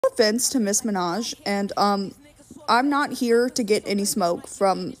Offense to Miss Minaj, and I'm not here to get any smoke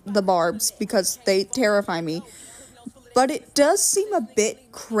from the Barbs because they terrify me, but it does seem a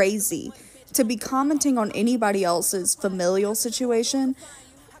bit crazy to be commenting on anybody else's familial situation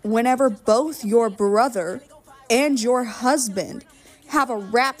whenever both your brother and your husband have a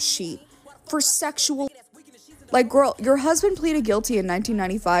rap sheet for sexual. Like, girl, your husband pleaded guilty in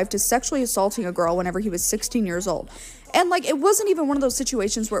 1995 to sexually assaulting a girl whenever he was 16 years old. And, like, it wasn't even one of those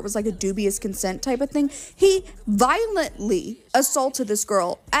situations where it was, like, a dubious consent type of thing. He violently assaulted this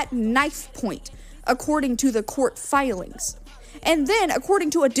girl at knife point, according to the court filings. And then, according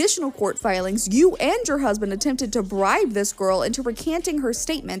to additional court filings, you and your husband attempted to bribe this girl into recanting her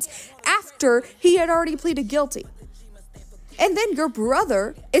statements after he had already pleaded guilty. And then your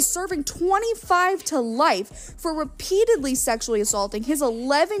brother is serving 25 to life for repeatedly sexually assaulting his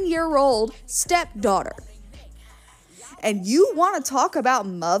 11-year-old stepdaughter. And you want to talk about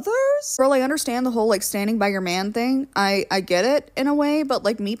mothers? Girl, I understand the whole, like, standing by your man thing. I get it in a way, but,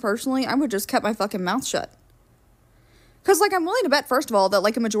 like, me personally, I would just kept my fucking mouth shut. Because, like, I'm willing to bet, first of all, that,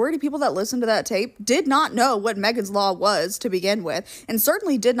 like, a majority of people that listened to that tape did not know what Megan's Law was to begin with, and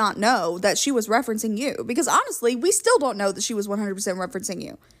certainly did not know that she was referencing you. Because, honestly, we still don't know that she was 100% referencing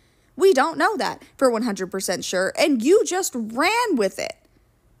you. We don't know that for 100% sure, and you just ran with it.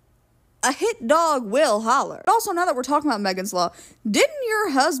 A hit dog will holler. Also, now that we're talking about Megan's Law, didn't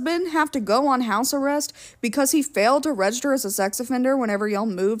your husband have to go on house arrest because he failed to register as a sex offender whenever y'all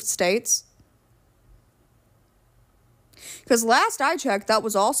moved states? Because last I checked, that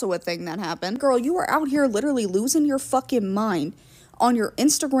was also a thing that happened. Girl, you are out here literally losing your fucking mind on your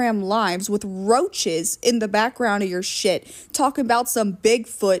Instagram lives with roaches in the background of your shit, talking about some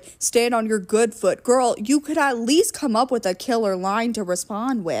Bigfoot, stand on your good foot. Girl, you could at least come up with a killer line to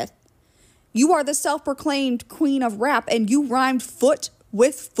respond with. You are the self-proclaimed queen of rap, and you rhymed foot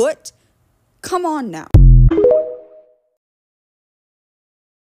with foot? Come on now.